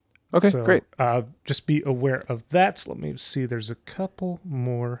Okay, So, great. just be aware of that. So let me see. There's a couple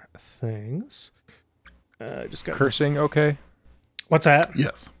more things. Just got Cursing okay? What's that?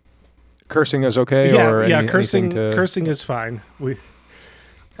 Yes. Cursing is okay, Yeah, or yeah. anything Cursing, to... cursing is fine.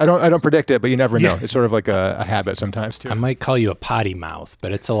 I don't predict it, but you never know. Yeah. It's sort of like a habit sometimes too. I might call you a potty mouth,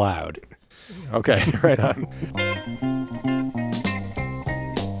 but it's allowed. Okay, right on.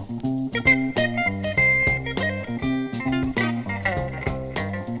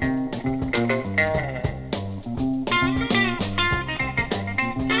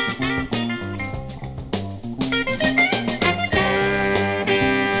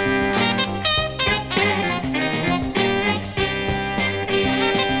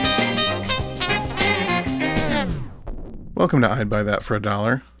 Welcome to I'd Buy That for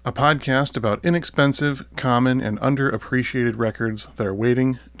 $1, a podcast about inexpensive, common, and underappreciated records that are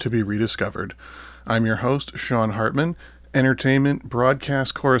waiting to be rediscovered. I'm your host, Sean Hartman, entertainment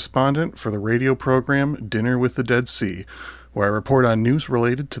broadcast correspondent for the radio program Dinner with the Dead Sea, where I report on news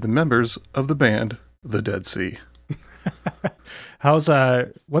related to the members of the band The Dead Sea.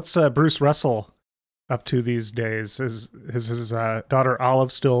 What's Bruce Russell up to these days? Is his daughter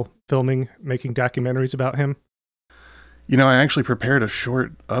Olive still making documentaries about him? You know, I actually prepared a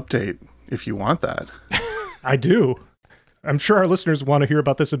short update if you want that. I do. I'm sure our listeners want to hear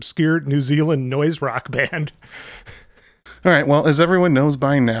about this obscure New Zealand noise rock band. All right, well, as everyone knows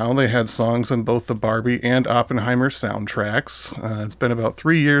by now, they had songs on both the Barbie and Oppenheimer soundtracks. It's been about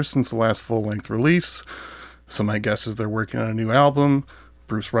 3 years since the last full-length release, so my guess is they're working on a new album.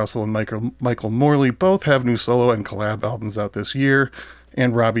 Bruce Russell and Michael Morley both have new solo and collab albums out this year,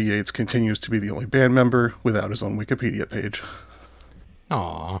 and Robbie Yates continues to be the only band member without his own Wikipedia page.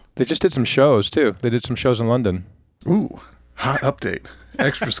 Aw. They just did some shows too. They did some shows in London. Ooh, hot update.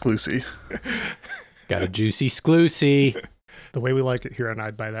 Extra exclusive. Got a juicy sclusy. The way we like it here on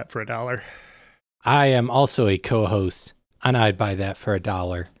I'd Buy That for $1. I am also a co-host on I'd Buy That for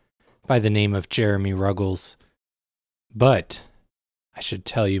 $1 by the name of Jeremy Ruggles. But I should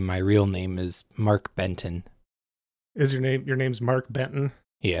tell you my real name is Mark Benton. Is your name's Mark Benton?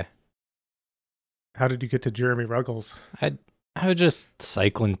 Yeah. How did you get to Jeremy Ruggles? I was just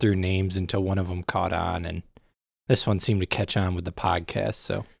cycling through names until one of them caught on, and this one seemed to catch on with the podcast,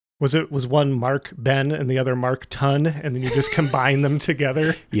 so... Was one Mark Ben and the other Mark Ton, and then you just combine them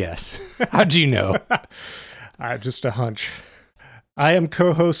together? Yes. How'd you know? Just a hunch. I am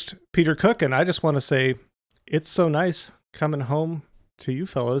co-host Peter Cook, and I just want to say it's so nice coming home to you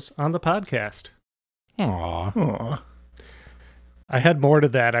fellas on the podcast. Aw. Aw. I had more to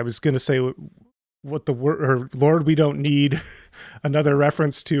that. I was going to say what the word, or Lord, we don't need another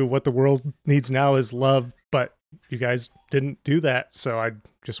reference to what the world needs now is love, but you guys didn't do that, so I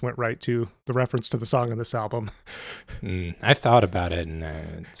just went right to the reference to the song on this album. I thought about it, and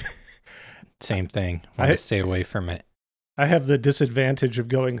it's same thing. I to stay away from it. I have the disadvantage of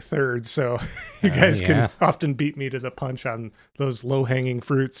going third, so you guys can often beat me to the punch on those low-hanging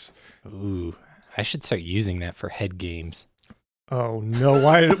fruits. Ooh, I should start using that for head games. Oh, no.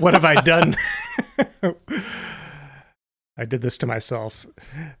 What have I done? I did this to myself.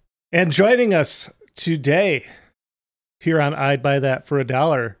 And joining us today here on I'd Buy That for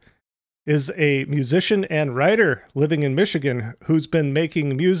 $1 is a musician and writer living in Michigan who's been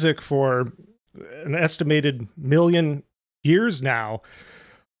making music for an estimated 1 million years now.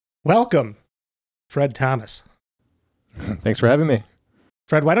 Welcome, Fred Thomas. Thanks for having me.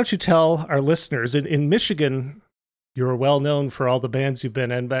 Fred, why don't you tell our listeners, in Michigan, you're well known for all the bands you've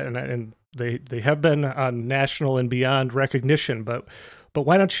been in, and they have been on national and beyond recognition, but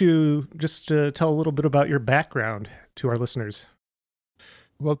why don't you just tell a little bit about your background to our listeners?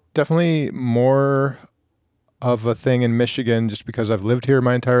 Well, definitely more of a thing in Michigan just because I've lived here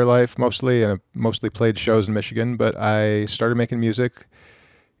my entire life mostly, and I've mostly played shows in Michigan, but I started making music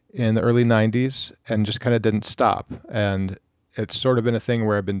in the early 90s and just kind of didn't stop. And it's sort of been a thing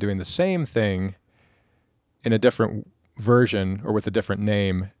where I've been doing the same thing in a different version or with a different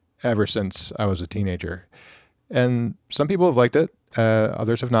name ever since I was a teenager. And some people have liked it,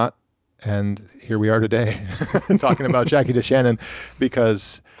 others have not. And here we are today talking about Jackie DeShannon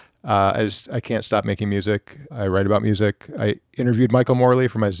because I can't stop making music. I write about music. I interviewed Michael Morley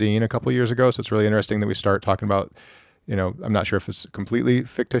for my zine a couple of years ago, so it's really interesting that we start talking about, I'm not sure if it's a completely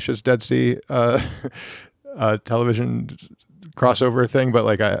fictitious Dead Sea television crossover thing, but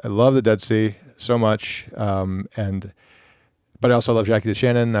like I love the Dead Sea so much, but I also love Jackie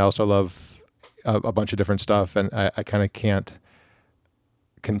DeShannon. I also love a bunch of different stuff, and I kind of can't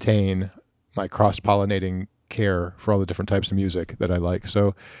contain my cross-pollinating care for all the different types of music that I like.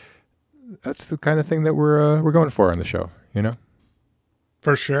 So that's the kind of thing that we're going for on the show,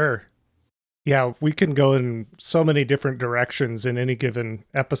 For sure. Yeah, we can go in so many different directions in any given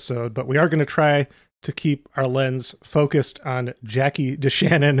episode, but we are going to try to keep our lens focused on Jackie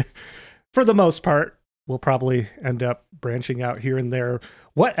DeShannon for the most part. We'll probably end up branching out here and there.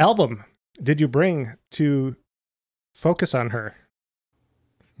 What album did you bring to focus on her?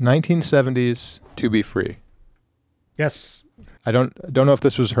 1970s To Be Free. Yes. I don't know if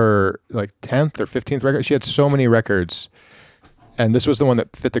this was her like 10th or 15th record. She had so many records, and this was the one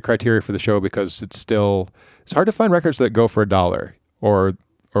that fit the criteria for the show because it's hard to find records that go for $1 or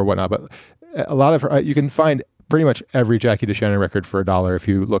whatnot. But a lot of her, you can find pretty much every Jackie DeShannon record for $1 if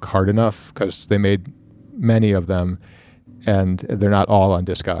you look hard enough, because they made many of them, and they're not all on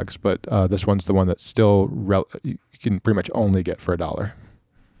Discogs. But this one's the one that's still you can pretty much only get for $1.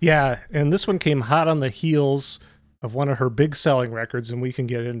 Yeah, and this one came hot on the heels of one of her big selling records, and we can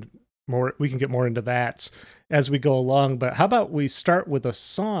get more into that as we go along. But how about we start with a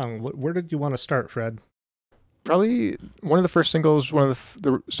song? Where did you want to start, Fred? Probably one of the first singles, one of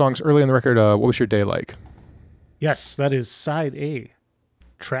the songs early in the record, What Was Your Day Like? Yes, that is side A,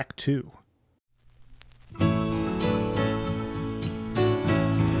 track 2.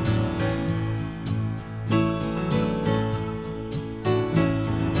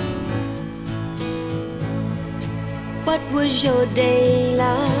 What was your day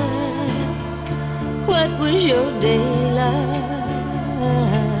like? What was your day like?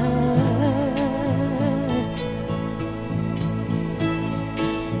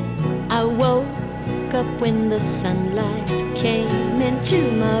 I woke up when the sunlight came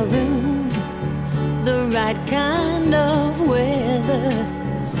into my room, the right kind of weather,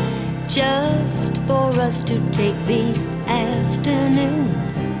 just for us to take the afternoon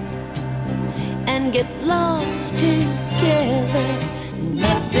and get lost together.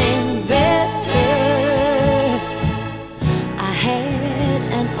 Nothing better. I had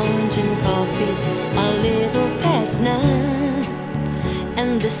an orange and coffee a little past 9,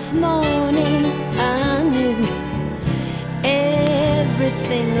 and this morning I knew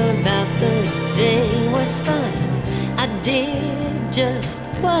everything about the day was fine. I did just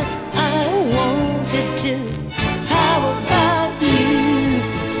what I wanted to. How about you?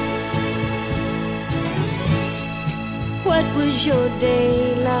 What was your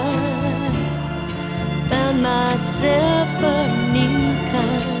day like? Found myself a new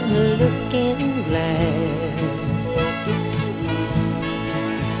kind of looking glass.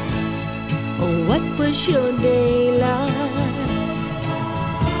 Oh, what was your day like?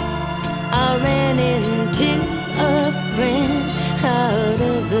 I ran into a friend out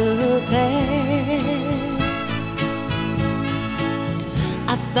of the past.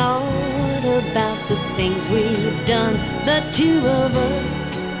 I thought about the things we've done, the two of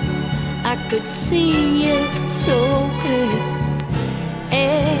us. I could see it so clear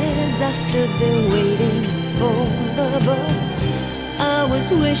as I stood there waiting for the bus. I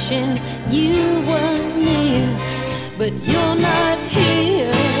was wishing you were near, but you're not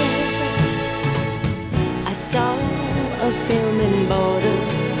here. I saw a film and bought a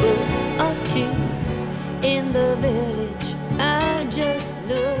book or two in the village. I just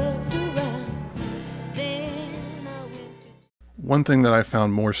looked around. Then I went to... One thing that I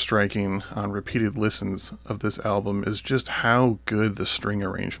found more striking on repeated listens of this album is just how good the string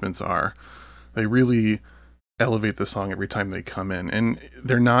arrangements are. They really elevate the song every time they come in, and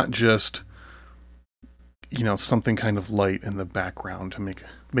they're not just, something kind of light in the background to make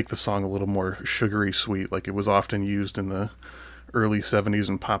the song a little more sugary sweet, like it was often used in the early 70s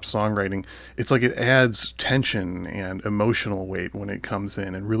in pop songwriting. It's like it adds tension and emotional weight when it comes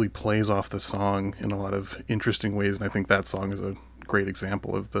in and really plays off the song in a lot of interesting ways, and I think that song is a great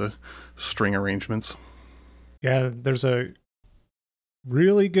example of the string arrangements. Yeah, there's a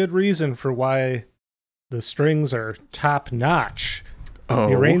really good reason for why the strings are top notch. Oh.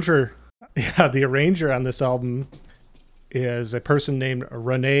 The arranger on this album is a person named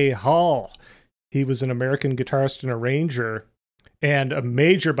Renee Hall. He was an American guitarist and arranger, and a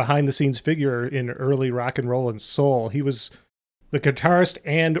major behind-the-scenes figure in early rock and roll and soul. He was the guitarist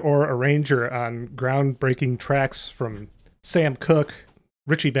and or arranger on groundbreaking tracks from Sam Cooke,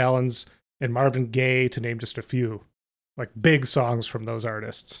 Ritchie Valens, and Marvin Gaye, to name just a few. Like big songs from those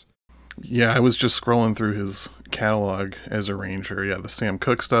artists. Yeah, I was just scrolling through his catalog as arranger. Yeah, the Sam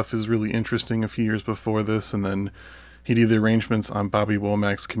Cooke stuff is really interesting a few years before this, and then he did the arrangements on Bobby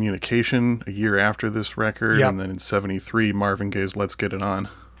Womack's Communication a year after this record, Yep. And then in 73, Marvin Gaye's Let's Get It On.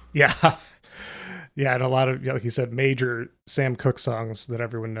 Yeah. Yeah, and a lot of, like you said, major Sam Cooke songs that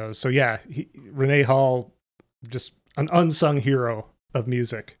everyone knows. So yeah, Renee Hall, just an unsung hero of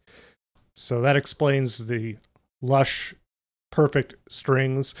music. So that explains the lush perfect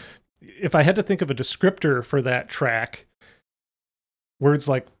strings. If I had to think of a descriptor for that track, words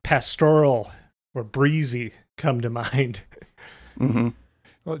like pastoral or breezy come to mind. Mm-hmm.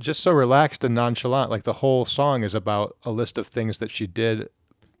 Well, just so relaxed and nonchalant. Like the whole song is about a list of things that she did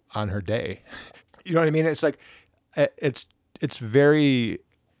on her day. You know what I mean? It's like it's very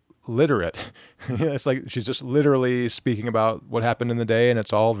literate. It's like she's just literally speaking about what happened in the day, and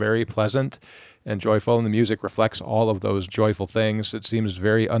it's all very pleasant and joyful, and the music reflects all of those joyful things. It seems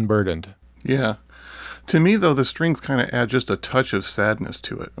very unburdened. Yeah. To me, though, the strings kind of add just a touch of sadness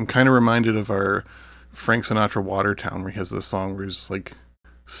to it. I'm kind of reminded of our Frank Sinatra Watertown, where he has this song where he's like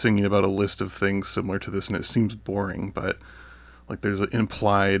singing about a list of things similar to this, and it seems boring, but like there's an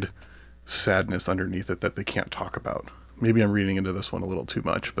implied sadness underneath it that they can't talk about. Maybe I'm reading into this one a little too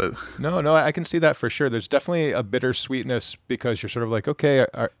much, but No, I can see that for sure. There's definitely a bittersweetness because you're sort of like, okay,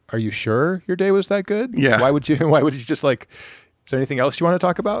 are you sure your day was that good? Yeah. Why would you just like, is there anything else you want to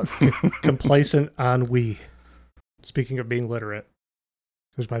talk about? Complacent ennui. Speaking of being literate,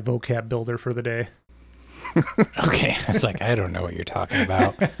 there's my vocab builder for the day. Okay. I was like, I don't know what you're talking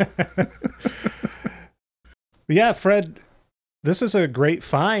about. Yeah, Fred, this is a great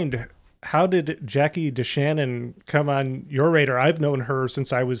find. How did Jackie DeShannon come on your radar? I've known her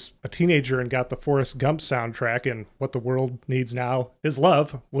since I was a teenager and got the Forrest Gump soundtrack, and What the World Needs Now is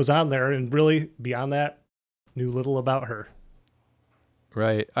Love was on there, and really beyond that, knew little about her.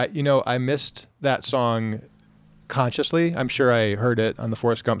 Right. I missed that song consciously. I'm sure I heard it on the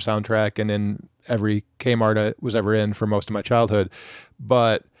Forrest Gump soundtrack and in every Kmart I was ever in for most of my childhood.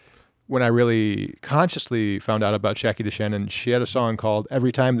 But when I really consciously found out about Jackie DeShannon, she had a song called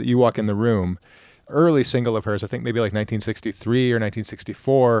Every Time That You Walk in the Room, early single of hers, I think maybe like 1963 or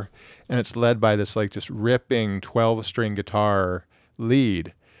 1964. And it's led by this like just ripping 12-string guitar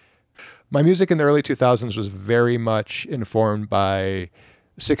lead. My music in the early 2000s was very much informed by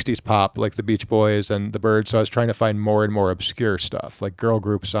 60s pop, like the Beach Boys and the Byrds. So I was trying to find more and more obscure stuff, like girl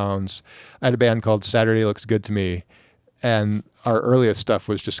group sounds. I had a band called Saturday Looks Good to Me, and our earliest stuff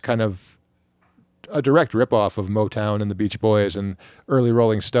was just kind of a direct ripoff of Motown and the Beach Boys and early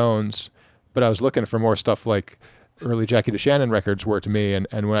Rolling Stones. But I was looking for more stuff like early Jackie DeShannon records were to me. And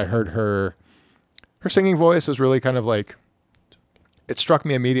when I heard her singing voice was really kind of like, it struck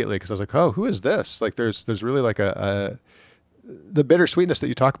me immediately because I was like, oh, who is this? Like there's really like the bittersweetness that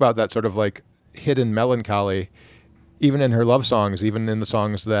you talk about, that sort of like hidden melancholy, even in her love songs, even in the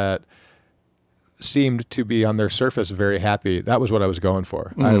songs that seemed to be on their surface very happy. That was what I was going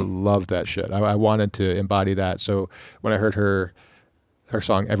for. I loved that shit. I wanted to embody that. So when I heard her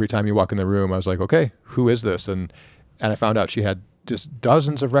song, Every Time You Walk in the Room, I was like, okay, who is this? And I found out she had just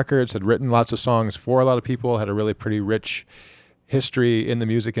dozens of records, had written lots of songs for a lot of people, had a really pretty rich history in the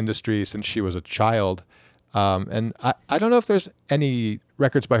music industry since she was a child. And I don't know if there's any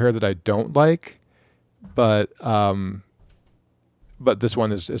records by her that I don't like, but this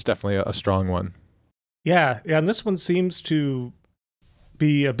one is definitely a strong one. Yeah, and this one seems to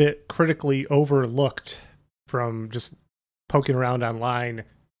be a bit critically overlooked from just poking around online.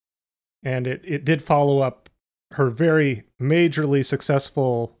 And it did follow up her very majorly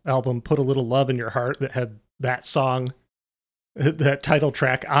successful album, Put a Little Love in Your Heart, that had that song, that title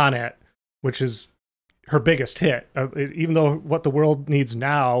track on it, which is her biggest hit. Even though What the World Needs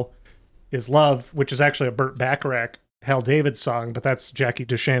Now is Love, which is actually a Burt Bacharach, Hal David song, but that's Jackie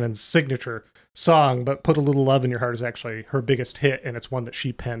DeShannon's signature song. But Put a Little Love in Your Heart is actually her biggest hit, and it's one that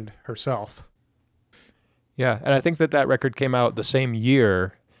she penned herself. Yeah, and I think that record came out the same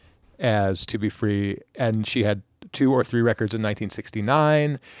year as To Be Free, and she had 2 or 3 records in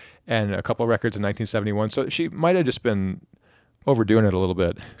 1969 and a couple records in 1971. So she might have just been overdoing it a little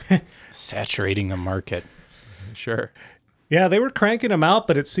bit. Saturating the market. Sure. Yeah, they were cranking them out,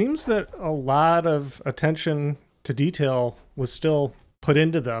 but it seems that a lot of attention to detail was still put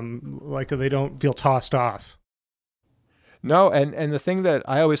into them, like they don't feel tossed off. No, and the thing that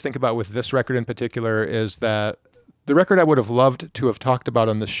I always think about with this record in particular is that the record I would have loved to have talked about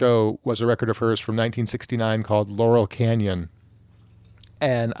on the show was a record of hers from 1969 called Laurel Canyon.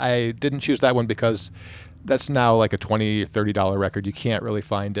 And I didn't choose that one because that's now like a $20, $30 record. You can't really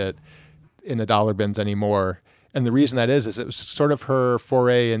find it in the dollar bins anymore. And the reason that is it was sort of her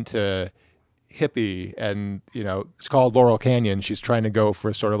foray into hippie, and, you know, it's called Laurel Canyon. She's trying to go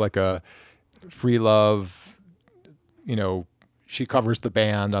for sort of like a free love, you know, she covers the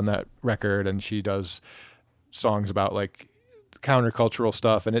band on that record and she does songs about like countercultural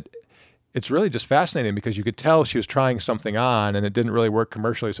stuff. And it's really just fascinating because you could tell she was trying something on and it didn't really work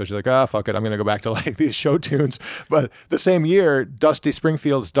commercially. So she's like, ah, fuck it. I'm going to go back to like these show tunes. But the same year, Dusty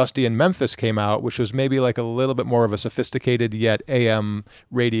Springfield's Dusty in Memphis came out, which was maybe like a little bit more of a sophisticated yet AM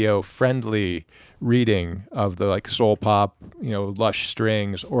radio friendly reading of the like soul pop, lush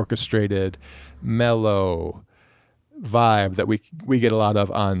strings, orchestrated, mellow vibe that we get a lot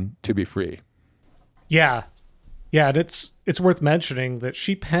of on To Be Free. Yeah. Yeah, and it's worth mentioning that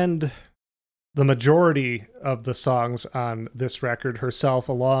she penned the majority of the songs on this record herself,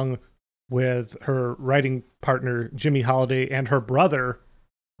 along with her writing partner, Jimmy Holiday, and her brother,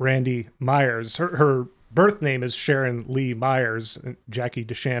 Randy Myers. Her birth name is Sharon Lee Myers. And Jackie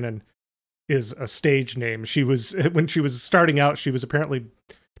DeShannon is a stage name. When she was starting out, she was apparently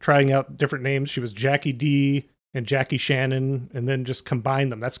trying out different names. She was Jackie D and Jackie Shannon, and then just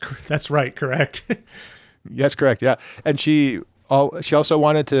combined them. That's right, correct? Yes, correct. Yeah. And she also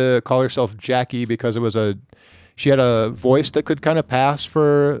wanted to call herself Jackie because she had a voice that could kind of pass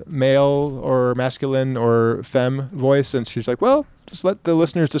for male or masculine or femme voice. And she's like, well, just let the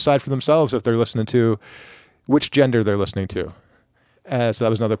listeners decide for themselves if they're listening to which gender they're listening to. So that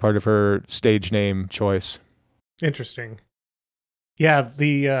was another part of her stage name choice. Interesting. Yeah.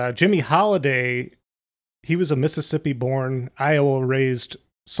 The Jimmy Holiday, he was a Mississippi-born, Iowa-raised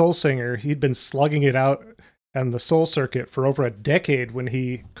soul singer. He'd been slugging it out on the soul circuit for over a decade when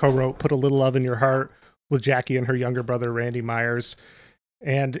he co-wrote Put a Little Love in Your Heart with Jackie and her younger brother, Randy Myers.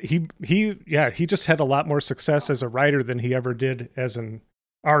 And he just had a lot more success as a writer than he ever did as an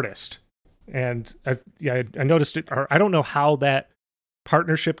artist. And I noticed it. I don't know how that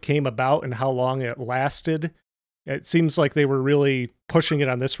partnership came about and how long it lasted. It seems like they were really pushing it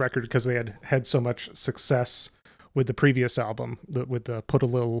on this record because they had so much success with the previous album, with the Put a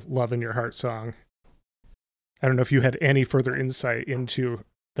Little Love in Your Heart song. I don't know if you had any further insight into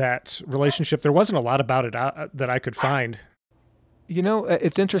that relationship. There wasn't a lot about it that I could find.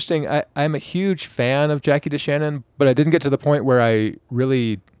 It's interesting. I'm a huge fan of Jackie DeShannon, but I didn't get to the point where I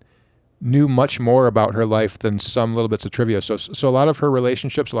really knew much more about her life than some little bits of trivia. So a lot of her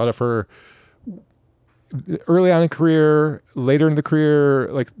relationships, a lot of her early on in career, later in the career,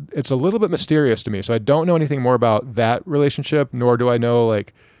 like it's a little bit mysterious to me. So I don't know anything more about that relationship, nor do I know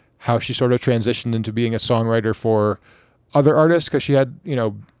like how she sort of transitioned into being a songwriter for other artists, because she had,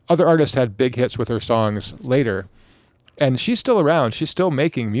 other artists had big hits with her songs later. And she's still around. She's still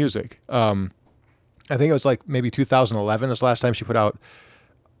making music. I think it was like maybe 2011 is the last time she put out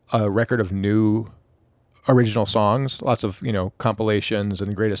a record of new original songs, lots of, compilations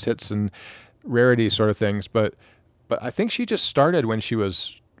and greatest hits and rarity sort of things. But I think she just started when she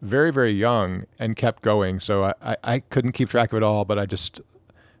was very, very young and kept going. So I couldn't keep track of it all, but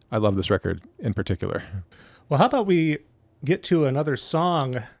I love this record in particular. Well, how about we get to another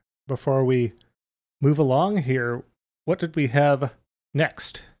song before we move along here? What did we have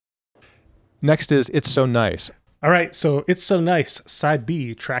next? Next is It's So Nice. All right, so It's So Nice, side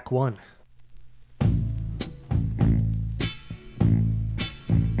B, track 1.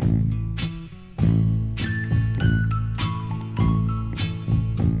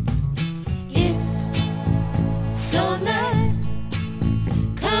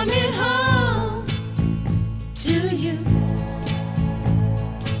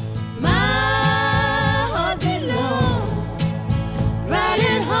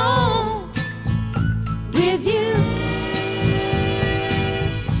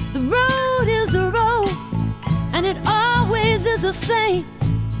 Same.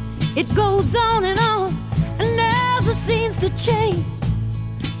 It goes on and never seems to change.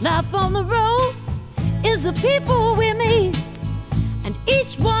 Life on the road is the people we meet, and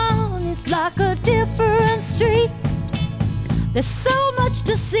each one is like a different street. There's so much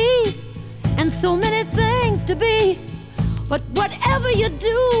to see and so many things to be, but whatever you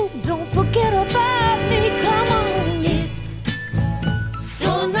do, don't forget about me. Come on, it's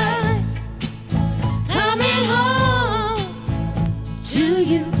so nice coming home to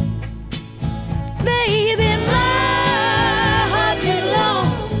you, baby. My heart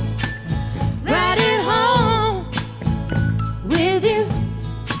belongs right at home with you.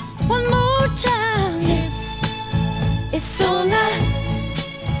 One more time, it's so nice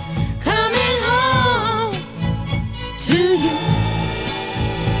coming home to you.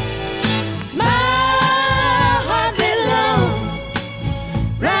 My heart belongs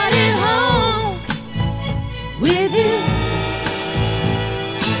right at home with you.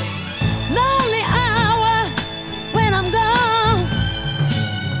 Lonely hours when I'm gone,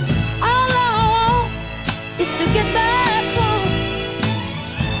 all I want is to get back home.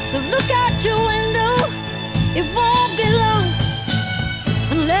 So look out your window, it won't be long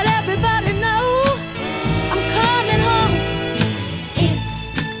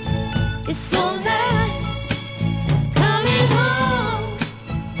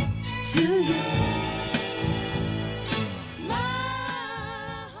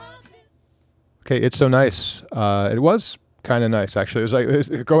Okay, It's So Nice. It was kind of nice, actually. It was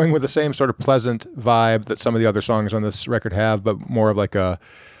going with the same sort of pleasant vibe that some of the other songs on this record have, but more of like a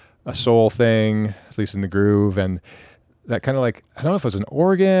soul thing, at least in the groove. And that kind of like, I don't know if it was an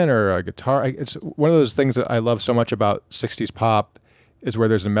organ or a guitar. It's one of those things that I love so much about 60s pop is where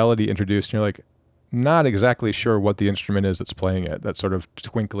there's a melody introduced and you're like, not exactly sure what the instrument is that's playing it. That sort of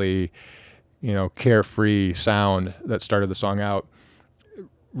twinkly, carefree sound that started the song out.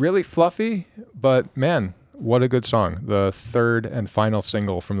 Really fluffy, but man, what a good song. The third and final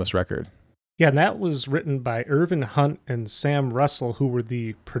single from this record. Yeah, and that was written by Irvin Hunt and Sam Russell, who were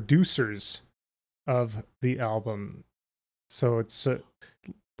the producers of the album. So it's a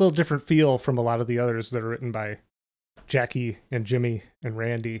little different feel from a lot of the others that are written by Jackie and Jimmy and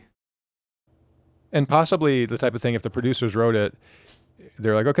Randy. And possibly the type of thing, if the producers wrote it,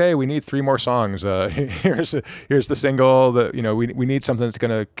 they're like, okay, we need 3 more songs. Here's the single. We need something that's going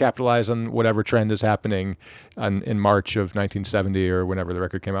to capitalize on whatever trend is happening in March of 1970 or whenever the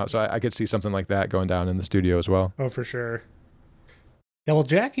record came out. So I could see something like that going down in the studio as well. Oh, for sure. Yeah, well,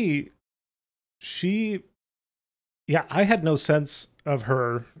 Jackie, I had no sense of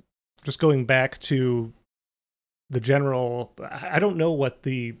her. Just going back to the general, I don't know what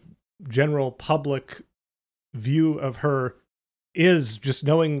the general public view of her is, just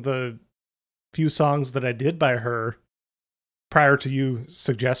knowing the few songs that I did by her prior to you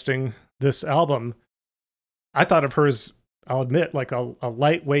suggesting this album. I thought of her as, I'll admit, like a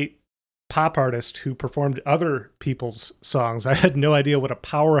lightweight pop artist who performed other people's songs. I had no idea what a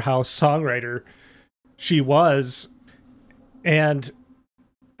powerhouse songwriter she was. And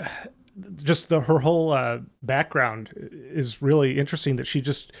just her whole background is really interesting, that she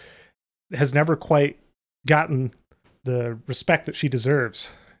just has never quite gotten the respect that she deserves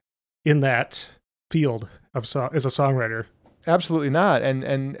in that field of as a songwriter. Absolutely not.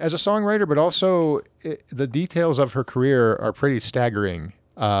 And as a songwriter, but also the details of her career are pretty staggering.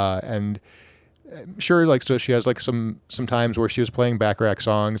 And sure, like, so she has like some times where she was playing backrack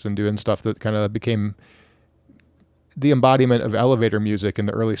songs and doing stuff that kind of became the embodiment of elevator music in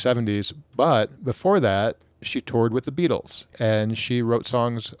the early 70s. But before that, she toured with the Beatles and she wrote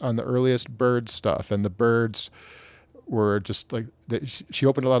songs on the earliest Byrds stuff. And the Byrds were just like, she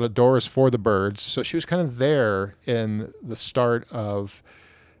opened a lot of doors for the Byrds. So she was kind of there in the start of,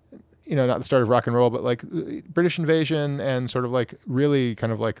 not the start of rock and roll, but like British invasion and sort of like really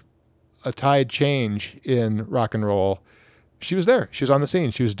kind of like a tide change in rock and roll. She was there. She was on the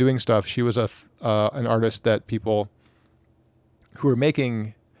scene. She was doing stuff. She was an artist that people who were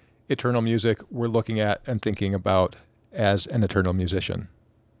making eternal music were looking at and thinking about as an eternal musician.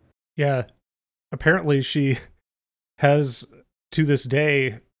 Yeah. Apparently she has, to this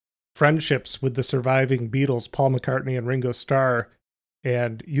day, friendships with the surviving Beatles, Paul McCartney and Ringo Starr,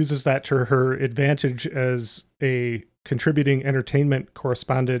 and uses that to her advantage as a contributing entertainment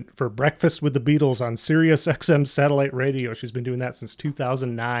correspondent for Breakfast with the Beatles on Sirius XM satellite radio. She's been doing that since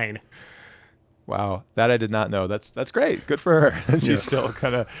 2009. Wow, that I did not know. That's great. Good for her. She's still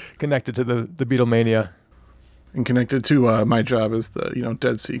kind of connected to the Beatlemania. And connected to my job as the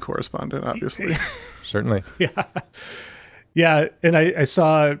Dead Sea correspondent, obviously. Certainly. Yeah. And I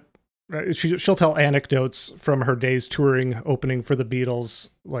saw she'll tell anecdotes from her days touring, opening for the Beatles,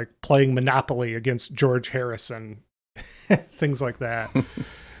 like playing Monopoly against George Harrison, things like that.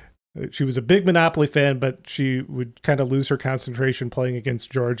 She was a big Monopoly fan, but she would kind of lose her concentration playing against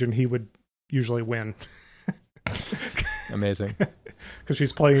George, and he would usually win. Amazing. Because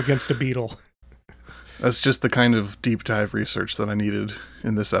she's playing against a Beatle. That's just the kind of deep dive research that I needed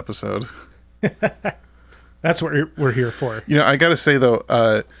in this episode. That's what we're here for. I got to say,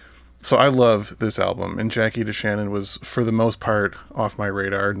 though, so I love this album, and Jackie DeShannon was, for the most part, off my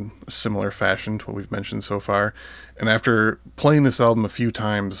radar in a similar fashion to what we've mentioned so far. And after playing this album a few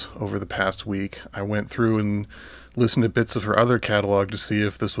times over the past week, I went through and listened to bits of her other catalog to see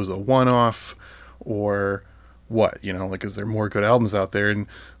if this was a one-off or what, like, is there more good albums out there? And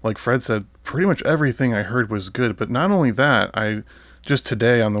like Fred said, pretty much everything I heard was good. But not only that, I just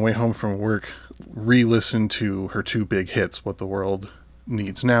today on the way home from work re-listened to her 2 big hits, What the World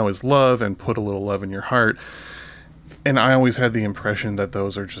Needs Now Is Love and Put a Little Love in Your Heart. And I always had the impression that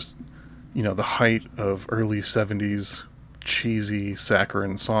those are just, the height of early 70s cheesy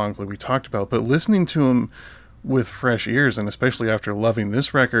saccharine songs like we talked about. But listening to them with fresh ears, and especially after loving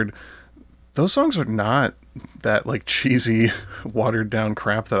this record, those songs are not that like cheesy, watered down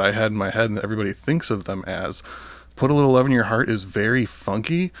crap that I had in my head and that everybody thinks of them as. Put a Little Love in Your Heart is very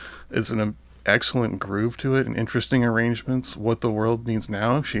funky. It's an excellent groove to it and interesting arrangements. What the World Needs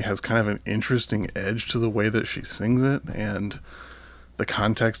Now, she has kind of an interesting edge to the way that she sings it, and the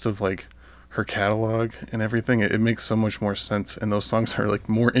context of like her catalog and everything, it makes so much more sense. And those songs are like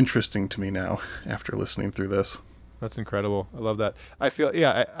more interesting to me now after listening through this. That's incredible. I love that. I feel,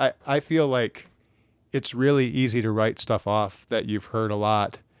 yeah, I feel like it's really easy to write stuff off that you've heard a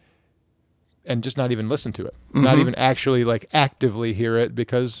lot and just not even listen to it, not even actually like actively hear it,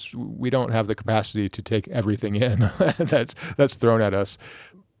 because we don't have the capacity to take everything in that's thrown at us.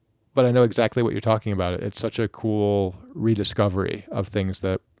 But I know exactly what you're talking about. It's such a cool rediscovery of things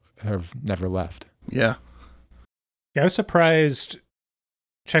that have never left. Yeah. Yeah, I was surprised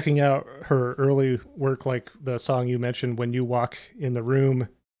checking out her early work, like the song you mentioned, When You Walk in the Room.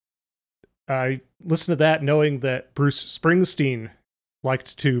 I listened to that knowing that Bruce Springsteen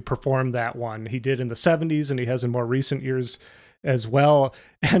liked to perform that one. He did in the 70s and he has in more recent years as well.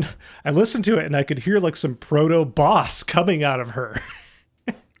 And I listened to it and I could hear like some proto boss coming out of her.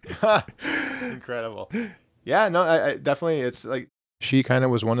 Incredible. Yeah, no, I definitely, it's like she kind of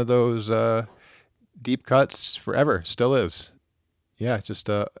was one of those deep cuts forever, still is. Yeah, just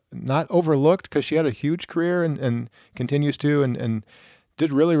not overlooked because she had a huge career and continues to and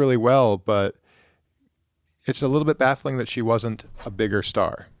did really, really well, but it's a little bit baffling that she wasn't a bigger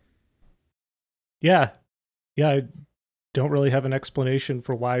star. Yeah. I don't really have an explanation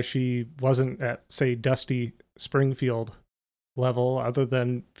for why she wasn't at, say, Dusty Springfield level, other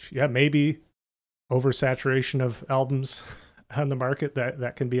than, maybe oversaturation of albums on the market.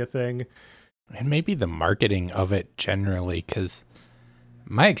 That can be a thing. And maybe the marketing of it generally, because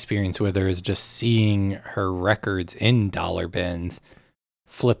my experience with her is just seeing her records in dollar bins,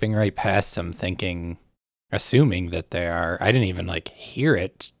 flipping right past them, assuming that they are. I didn't even like hear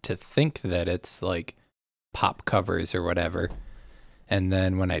it to think that it's like pop covers or whatever. And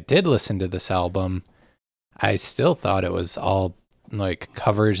then when I did listen to this album, I still thought it was all like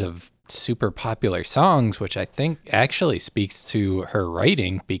covers of super popular songs, which I think actually speaks to her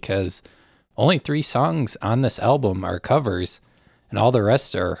writing, because only 3 songs on this album are covers and all the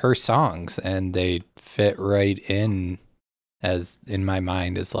rest are her songs, and they fit right in, as in my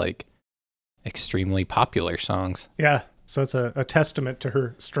mind, as like extremely popular songs. Yeah, so it's a testament to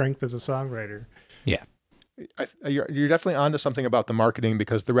her strength as a songwriter. Yeah. You're definitely onto something about the marketing,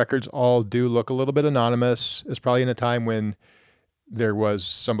 because the records all do look a little bit anonymous. It's probably in a time when there was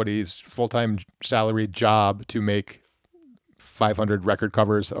somebody's full-time salaried job to make 500 record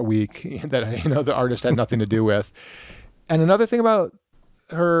covers a week that the artist had nothing to do with. And another thing about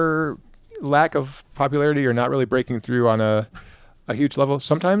her lack of popularity or not really breaking through on a huge level,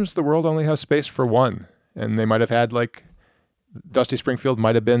 sometimes the world only has space for one, and they might have had like Dusty Springfield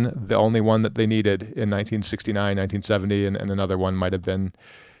might have been the only one that they needed in 1969, 1970, and another one might have been,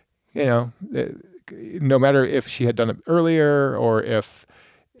 no matter if she had done it earlier or if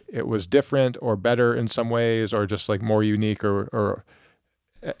it was different or better in some ways or just like more unique or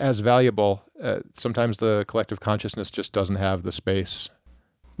as valuable, sometimes the collective consciousness just doesn't have the space.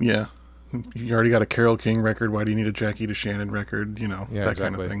 Yeah. You already got a Carole King record. Why do you need a Jackie DeShannon record? That exactly.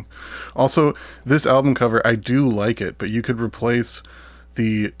 kind of thing. Also, this album cover, I do like it, but you could replace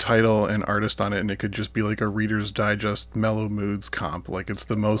the title and artist on it, and it could just be like a Reader's Digest Mellow Moods comp. Like, it's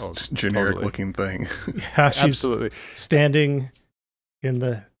the most generic looking thing. Yeah, she's absolutely standing in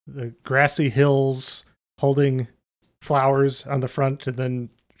the grassy hills holding flowers on the front, and then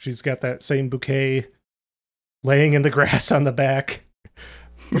she's got that same bouquet laying in the grass on the back.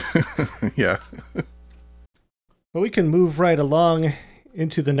 Yeah. But we can move right along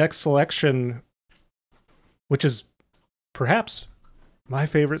into the next selection, which is perhaps my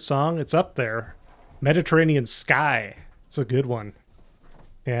favorite song. It's up there. Mediterranean Sky. It's a good one.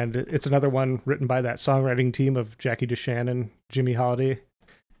 And it's another one written by that songwriting team of Jackie DeShannon, Jimmy Holiday,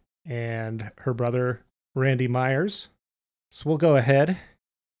 and her brother, Randy Myers. So we'll go ahead,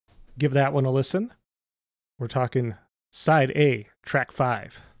 give that one a listen. We're talking Side A, track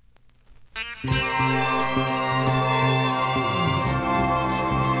 5.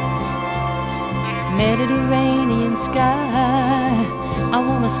 Mediterranean sky, I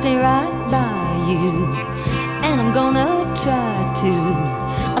wanna stay right by you, and I'm gonna try to.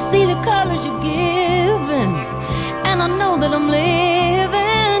 I see the colors you're giving, and I know that I'm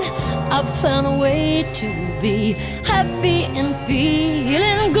living. I've found a way to be happy and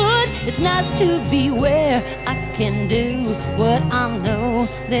feeling good. It's nice to be where I can do what I know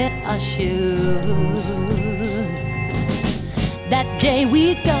that I should. That day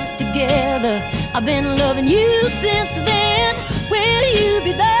we got together, I've been loving you since then. Will you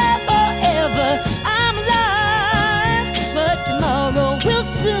be there forever? I'm alive, but tomorrow will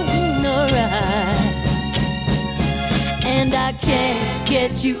soon arrive. And I can't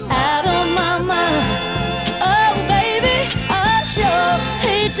get you out of my mind. Oh baby, I sure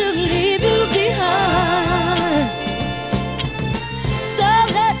hate to leave you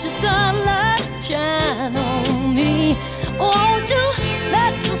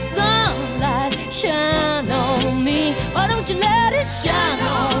shine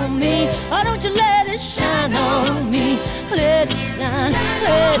on me. Oh, don't you let it shine on me. Let it shine,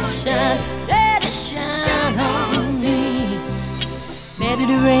 let it shine, let it shine on me.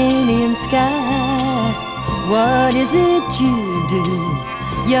 Mediterranean sky, what is it you do?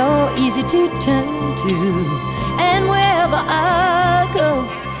 You're easy to turn to, and wherever I go,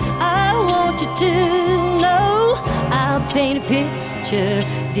 I want you to know I'll paint a picture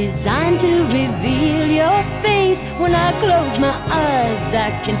designed to reveal your face. When I close my eyes,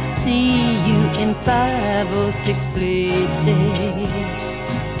 I can see you in 5 or 6 places.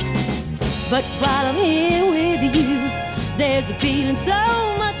 But while I'm here with you, there's a feeling so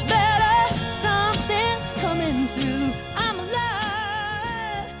much better. Something's coming through. I'm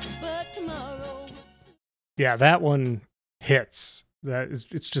alive, but tomorrow. Yeah, that one hits.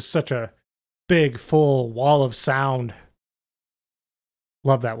 It's just such a big, full wall of sound.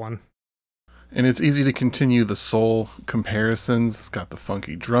 Love that one. And it's easy to continue the soul comparisons. It's got the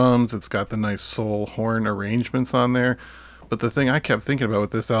funky drums. It's got the nice soul horn arrangements on there. But the thing I kept thinking about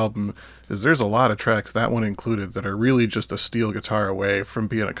with this album is there's a lot of tracks, that one included, that are really just a steel guitar away from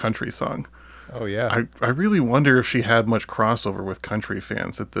being a country song. Oh, yeah. I really wonder if she had much crossover with country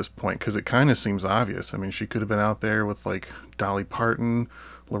fans at this point, because it kind of seems obvious. I mean, she could have been out there with, like, Dolly Parton,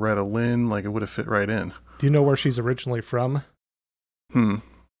 Loretta Lynn. Like, it would have fit right in. Do you know where she's originally from?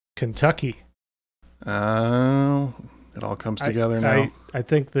 Kentucky. Oh, it all comes together now. I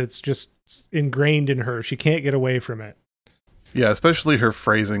think that's just ingrained in her. She can't get away from it. Yeah, especially her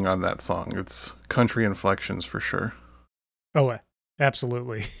phrasing on that song. It's country inflections for sure. Oh,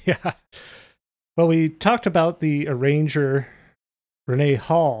 absolutely. Yeah. Well, we talked about the arranger, Renee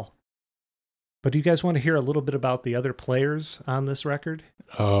Hall. But do you guys want to hear a little bit about the other players on this record?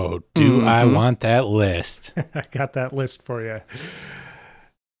 Oh, do I want that list? I got that list for you.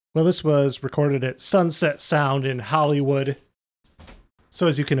 Well, this was recorded at Sunset Sound in Hollywood. So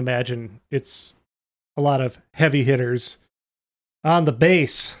as you can imagine, it's a lot of heavy hitters. On the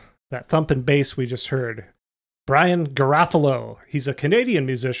bass, that thumping bass we just heard, Brian Garofalo. He's a Canadian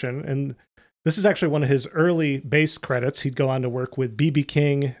musician, and this is actually one of his early bass credits. He'd go on to work with B.B.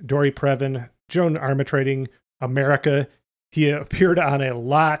 King, Dory Previn, Joan Armatrading, America. He appeared on a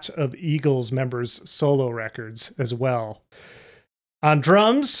lot of Eagles members' solo records as well. On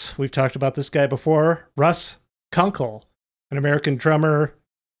drums, we've talked about this guy before, Russ Kunkel, an American drummer,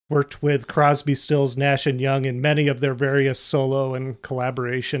 worked with Crosby, Stills, Nash & Young in many of their various solo and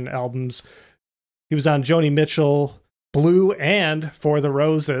collaboration albums. He was on Joni Mitchell, Blue, and For the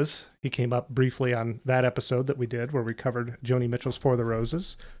Roses. He came up briefly on that episode that we did where we covered Joni Mitchell's For the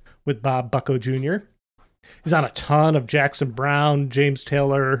Roses with Bob Bucko Jr. He's on a ton of Jackson Browne, James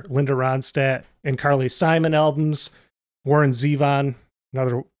Taylor, Linda Ronstadt, and Carly Simon albums. Warren Zevon,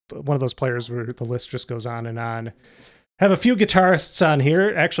 another one of those players where the list just goes on and on. Have a few guitarists on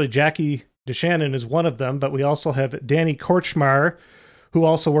here. Actually, Jackie DeShannon is one of them, but we also have Danny Korchmar, who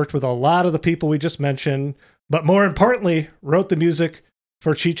also worked with a lot of the people we just mentioned, but more importantly, wrote the music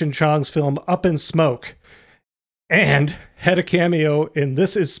for Cheech and Chong's film Up in Smoke, and had a cameo in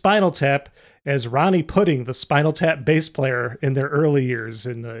This Is Spinal Tap as Ronnie Pudding, the Spinal Tap bass player in their early years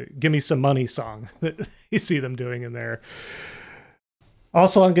in the Gimme Some Money song that you see them doing in there.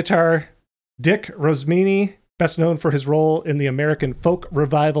 Also on guitar, Dick Rosmini, best known for his role in the American folk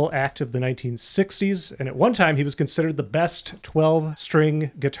revival act of the 1960s. And at one time, he was considered the best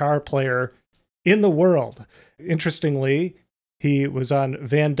 12-string guitar player in the world. Interestingly, he was on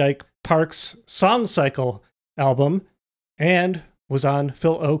Van Dyke Park's Song Cycle album and was on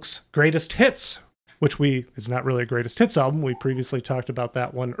Phil Oak's Greatest Hits, which is not really a Greatest Hits album. We previously talked about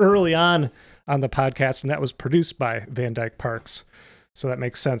that one early on the podcast, and that was produced by Van Dyke Parks. So that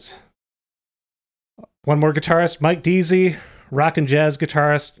makes sense. One more guitarist, Mike Deasy, rock and jazz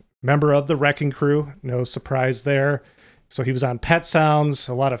guitarist, member of the Wrecking Crew. No surprise there. So he was on Pet Sounds,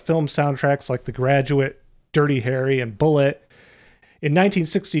 a lot of film soundtracks like The Graduate, Dirty Harry, and Bullet. In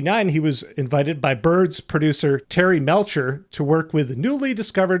 1969, he was invited by Byrds producer Terry Melcher to work with newly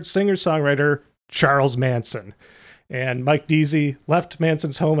discovered singer-songwriter Charles Manson. And Mike Deasy left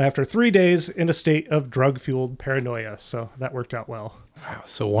Manson's home after 3 days in a state of drug-fueled paranoia. So that worked out well. Wow.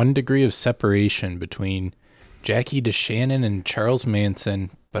 So 1 degree of separation between Jackie DeShannon and Charles Manson,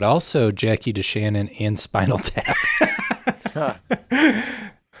 but also Jackie DeShannon and Spinal Tap.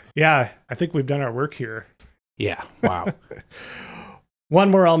 Yeah, I think we've done our work here. Yeah. Wow. One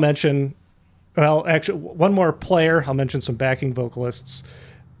more I'll mention. Well, actually, one more player. I'll mention some backing vocalists.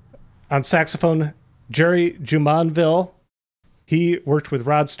 On saxophone, Jerry Jumonville. He worked with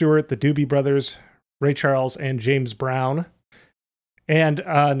Rod Stewart, the Doobie Brothers, Ray Charles, and James Brown. And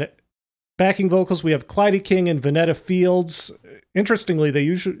on Backing vocals, we have Clyde King and Vanetta Fields. Interestingly, they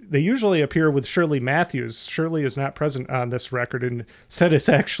usually appear with Shirley Matthews. Shirley is not present on this record, and said it's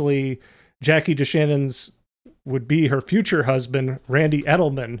actually Jackie DeShannon's would be her future husband, Randy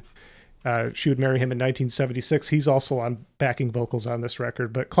Edelman. She would marry him in 1976. He's also on backing vocals on this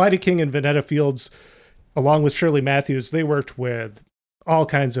record. But Clyde King and Vanetta Fields, along with Shirley Matthews, they worked with all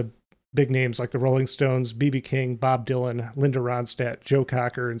kinds of big names like the Rolling Stones, B.B. King, Bob Dylan, Linda Ronstadt, Joe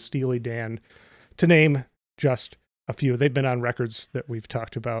Cocker, and Steely Dan, to name just a few. They've been on records that we've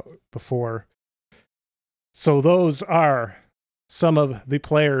talked about before. So those are some of the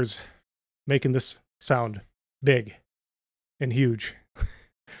players making this sound big and huge.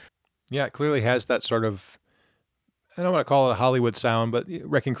 Yeah, it clearly has that sort of, I don't want to call it a Hollywood sound, but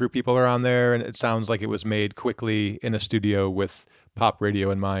Wrecking Crew people are on there, and it sounds like it was made quickly in a studio with pop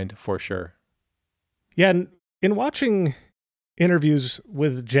radio in mind, for sure. Yeah, and in watching interviews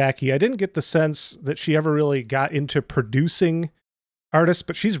with Jackie, I didn't get the sense that she ever really got into producing artists,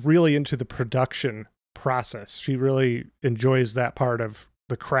 but she's really into the production process. She really enjoys that part of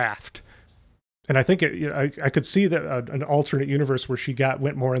the craft. And I think I could see that an alternate universe where she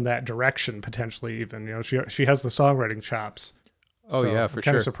went more in that direction potentially. Even she has the songwriting chops. Oh So yeah, I'm for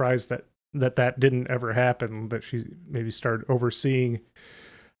kind sure. of surprised that didn't ever happen. That she maybe started overseeing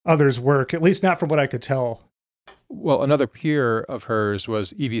others' work, at least not from what I could tell. Well, another peer of hers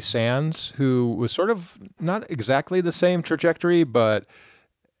was Evie Sands, who was sort of not exactly the same trajectory, but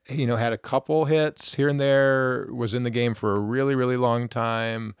had a couple hits here and there, was in the game for a really, really long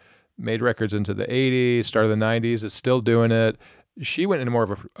time, made records into the 80s, start of the 90s, is still doing it. She went in more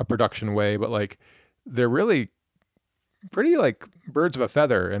of a production way, but like they're really pretty like birds of a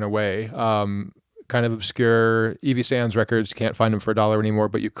feather in a way. Kind of obscure. Evie Sands records, can't find them for $1 anymore,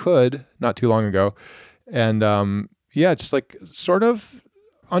 but you could not too long ago. And yeah, just like sort of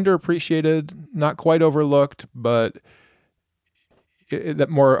underappreciated, not quite overlooked, but that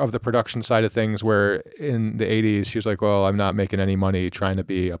more of the production side of things, where in the 80s she was like, well, I'm not making any money trying to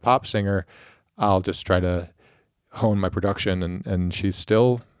be a pop singer. I'll just try to hone my production. And she's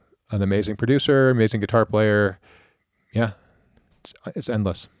still an amazing producer, amazing guitar player. Yeah, it's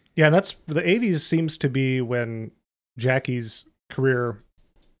endless. Yeah, and that's the 80s seems to be when Jackie's career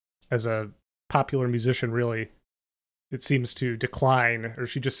as a popular musician really, it seems to decline, or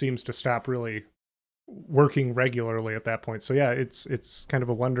she just seems to stop really working regularly at that point. So yeah, it's kind of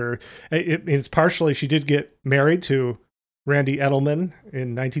a wonder. It's partially she did get married to Randy Edelman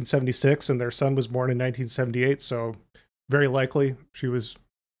in 1976, and their son was born in 1978. So very likely she was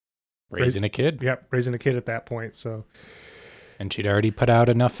Raising a kid. Yep, raising a kid at that point. So, And she'd already put out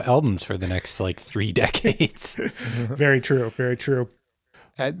enough albums for the next 3 decades. very true, very true.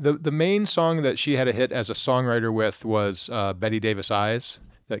 The main song that she had a hit as a songwriter with was Betty Davis Eyes,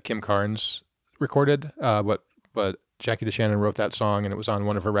 that Kim Carnes recorded. But Jackie DeShannon wrote that song, and it was on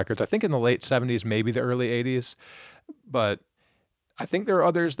one of her records, I think in the late 70s, maybe the early 80s. But I think there are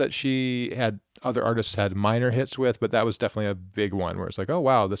others that other artists had minor hits with, but that was definitely a big one where it's like, oh,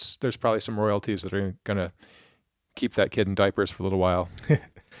 wow, there's probably some royalties that are going to keep that kid in diapers for a little while.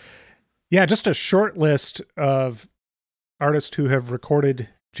 Yeah, just a short list of artists who have recorded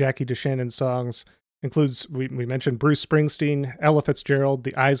Jackie DeShannon songs includes, we mentioned Bruce Springsteen, Ella Fitzgerald,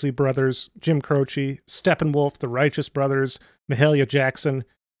 the Isley Brothers, Jim Croce, Steppenwolf, the Righteous Brothers, Mahalia Jackson,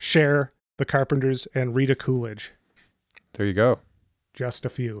 Cher, the Carpenters, and Rita Coolidge. There you go. Just a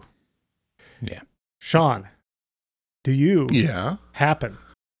few. Yeah. Sean, do you Yeah. happen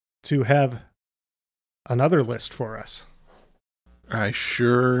to have another list for us? I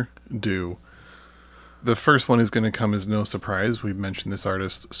sure do. The first one is going to come as no surprise. We've mentioned this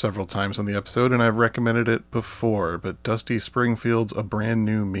artist several times on the episode, and I've recommended it before, but Dusty Springfield's A Brand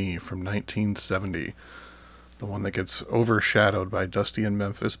New Me from 1970. The one that gets overshadowed by Dusty in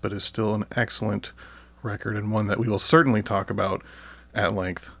Memphis, but is still an excellent record, and one that we will certainly talk about at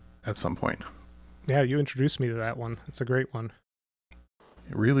length at some point. Yeah, you introduced me to that one. It's a great one.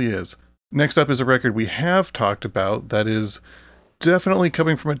 It really is. Next up is a record we have talked about that is definitely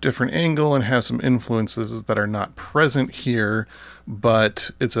coming from a different angle and has some influences that are not present here, but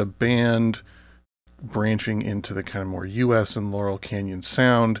it's a band branching into the kind of more US and Laurel Canyon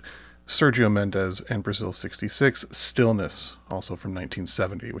sound. Sergio Mendes and Brazil 66, Stillness, also from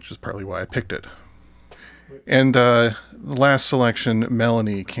 1970, which is partly why I picked it. And the last selection,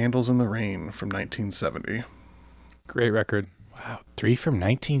 Melanie, Candles in the Rain from 1970. Great record. Wow. 3 from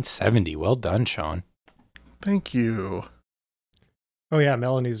 1970. Well done, Sean. Thank you. Oh yeah,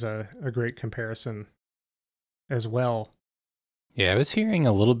 Melanie's a great comparison as well. Yeah, I was hearing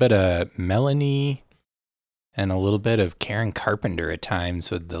a little bit of Melanie And a little bit of Karen Carpenter at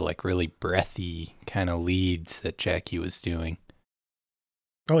times with the like really breathy kind of leads that Jackie was doing.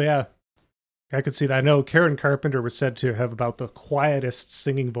 Oh, yeah. I could see that. I know Karen Carpenter was said to have about the quietest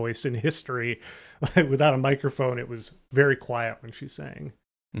singing voice in history. Like, without a microphone, it was very quiet when she sang.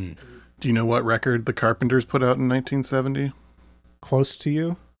 Do you know what record the Carpenters put out in 1970? Close to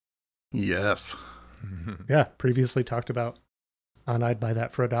You? Yes. Yeah, previously talked about on I'd Buy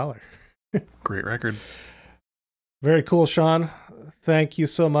That for $1. Great record. Very cool, Sean. Thank you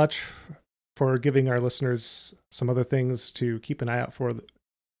so much for giving our listeners some other things to keep an eye out for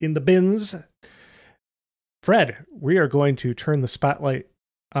in the bins. Fred, we are going to turn the spotlight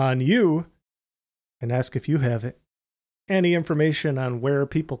on you and ask if you have any information on where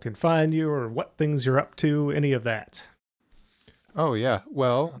people can find you or what things you're up to, any of that. Oh, yeah.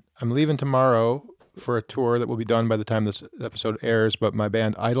 Well, I'm leaving tomorrow for a tour that will be done by the time this episode airs, but my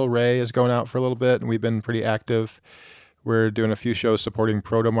band Idle Ray is going out for a little bit, and we've been pretty active. We're doing a few shows supporting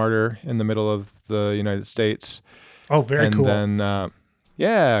Proto Martyr in the middle of the United States. Oh, very cool. And then,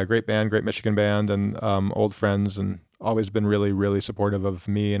 yeah, great band, great Michigan band, and old friends, and always been really, really supportive of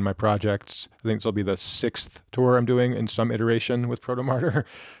me and my projects. I think this will be the 6th tour I'm doing in some iteration with Proto Martyr.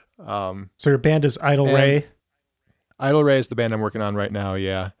 So your band is Idle Ray? Idle Ray is the band I'm working on right now,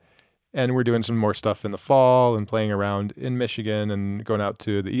 yeah. And we're doing some more stuff in the fall and playing around in Michigan and going out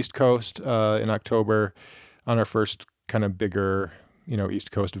to the East Coast in October on our first kind of bigger,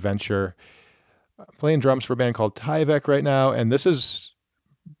 East Coast venture. Playing drums for a band called Tyvek right now, and this is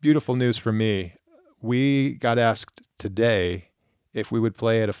beautiful news for me. We got asked today if we would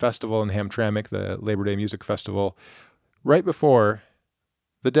play at a festival in Hamtramck, the Labor Day Music Festival, right before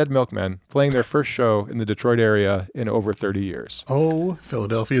the Dead Milkmen playing their first show in the Detroit area in over 30 years. Oh,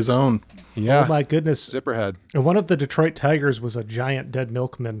 Philadelphia's own. Yeah. Oh my goodness. Zipperhead. And one of the Detroit Tigers was a giant Dead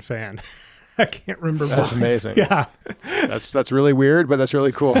Milkmen fan. I can't remember. That's amazing. Yeah. That's really weird, but that's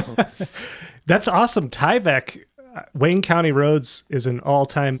really cool. That's awesome. Tyvek, Wayne County Roads is an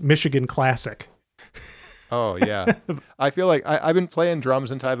all-time Michigan classic. Oh, yeah. I feel like I've been playing drums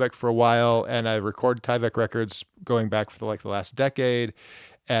in Tyvek for a while, and I record Tyvek records going back for the last decade.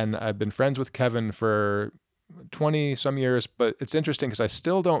 And I've been friends with Kevin for 20 some years, but it's interesting because I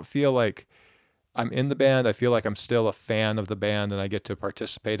still don't feel like I'm in the band. I feel like I'm still a fan of the band, and I get to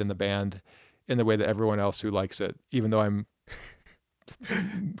participate in the band in the way that everyone else who likes it, even though I'm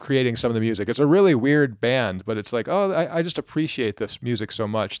creating some of the music. It's a really weird band, but it's like, oh, I just appreciate this music so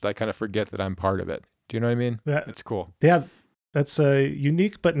much that I kind of forget that I'm part of it. Do you know what I mean? It's cool. Yeah, that's a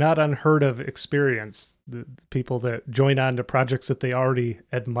unique but not unheard of experience. The people that join on to projects that they already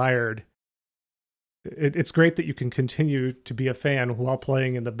admired. It's great that you can continue to be a fan while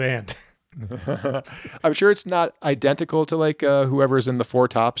playing in the band. I'm sure it's not identical to whoever's in the Four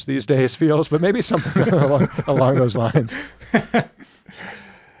Tops these days feels, but maybe something along those lines.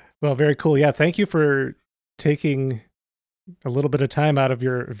 Well, very cool. Yeah, thank you for taking a little bit of time out of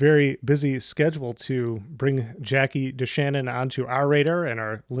your very busy schedule to bring Jackie DeShannon onto our radar and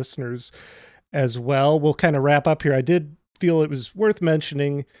our listeners as well. We'll kind of wrap up here. I did feel it was worth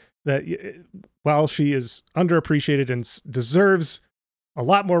mentioning that while she is underappreciated and deserves a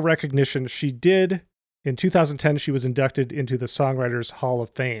lot more recognition, she did, in 2010, she was inducted into the Songwriters Hall of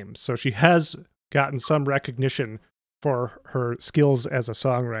Fame. So she has gotten some recognition for her skills as a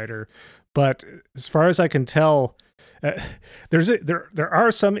songwriter. But as far as I can tell, there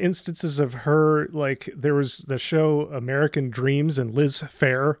are some instances of her, like there was the show American Dreams, and Liz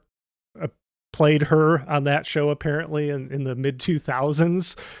Phair played her on that show apparently in the mid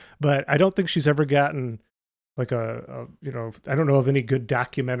 2000s, but I don't think she's ever gotten like a I don't know of any good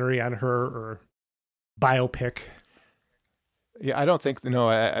documentary on her or biopic. Yeah, I don't think, no,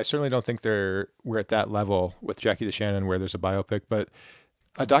 I certainly don't think we're at that level with Jackie DeShannon where there's a biopic, but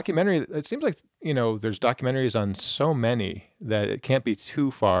a documentary, it seems like, there's documentaries on so many that it can't be too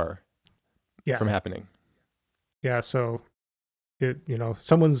far from happening. Yeah, so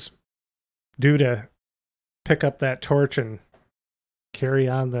someone's due to pick up that torch and carry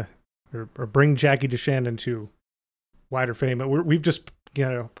on or bring Jackie DeShannon to wider fame. We've just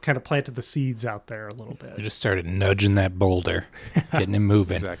kind of planted the seeds out there a little bit. We just started nudging that boulder, getting him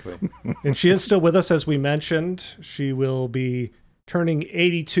moving. Exactly. And she is still with us, as we mentioned. She will be turning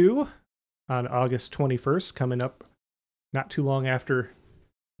 82 on August 21st, coming up not too long after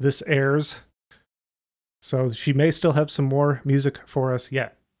this airs. So she may still have some more music for us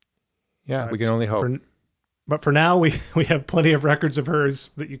yet. Yeah, we can only hope. But for now, we have plenty of records of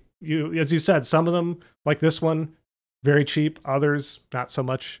hers that you, as you said, some of them, like this one, very cheap. Others, not so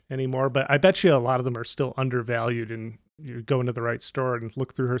much anymore. But I bet you a lot of them are still undervalued. And you go into the right store and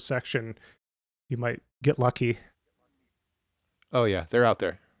look through her section, you might get lucky. Oh yeah, they're out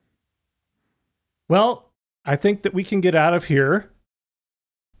there. Well, I think that we can get out of here.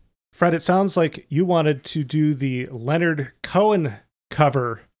 Fred, it sounds like you wanted to do the Leonard Cohen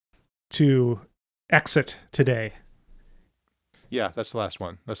cover to exit today. Yeah, that's the last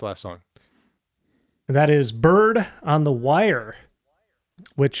one. That's the last song. And that is Bird on the Wire,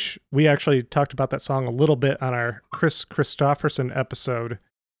 which we actually talked about that song a little bit on our Chris Christopherson episode,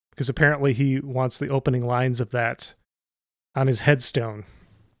 because apparently he wants the opening lines of that on his headstone.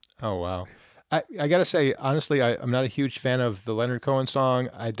 Oh, wow. I got to say, honestly, I'm not a huge fan of the Leonard Cohen song.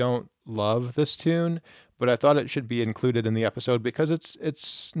 I don't love this tune, but I thought it should be included in the episode because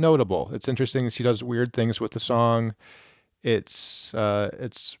it's notable. It's interesting. She does weird things with the song. It's a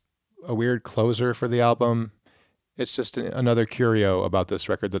weird closer for the album. It's just another curio about this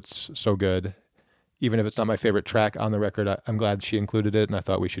record that's so good. Even if it's not my favorite track on the record, I'm glad she included it, and I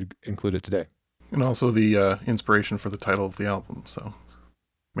thought we should include it today. And also the inspiration for the title of the album, so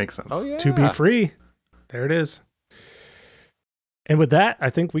makes sense. Oh, yeah. To Be Free. There it is. And with that, I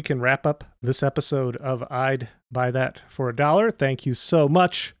think we can wrap up this episode of I'd Buy That for $1. Thank you so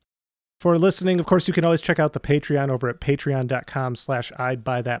much for listening. Of course, you can always check out the Patreon over at patreon.com/I'd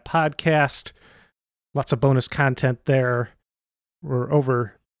Buy That podcast. Lots of bonus content there. We're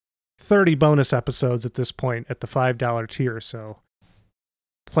over 30 bonus episodes at this point at the $5 tier, so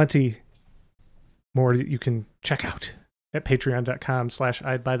plenty more that you can check out at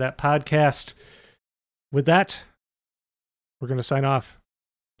patreon.com/I'd Buy That podcast. With that, we're going to sign off.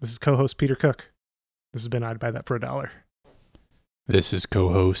 This is co-host Peter Cook. This has been I'd Buy That for $1. This is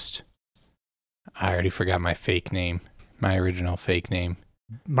co-host. I already forgot my fake name, my original fake name.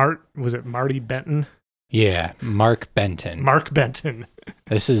 Was it Marty Benton? Yeah, Mark Benton. Mark Benton.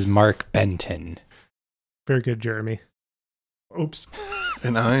 This is Mark Benton. Very good, Jeremy. Oops.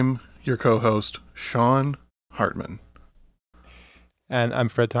 And I'm your co-host, Sean Hartman. And I'm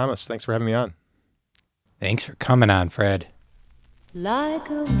Fred Thomas. Thanks for having me on. Thanks for coming on, Fred. Like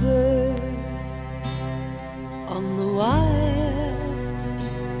a bird on the wire,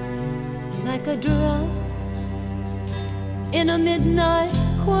 like a drum in a midnight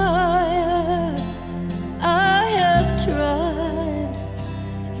choir, I have tried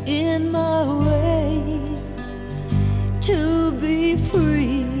in my way to be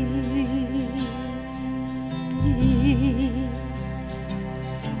free,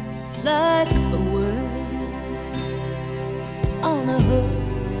 like a word on a hook,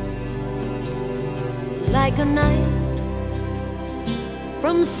 like a night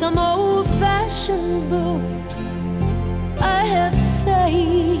from some old-fashioned book. I have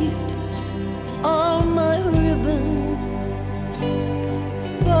saved all my ribbons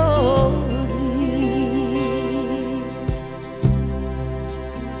for thee.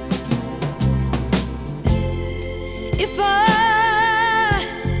 If I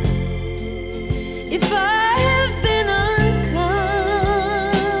have been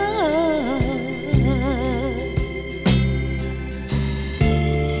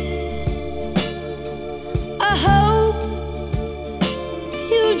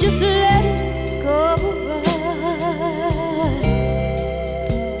just let it go by.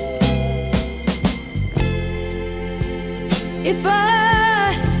 If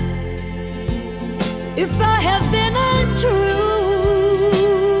I have been untrue,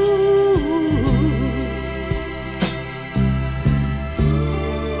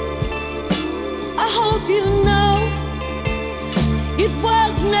 I hope you know it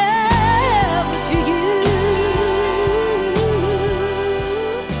was never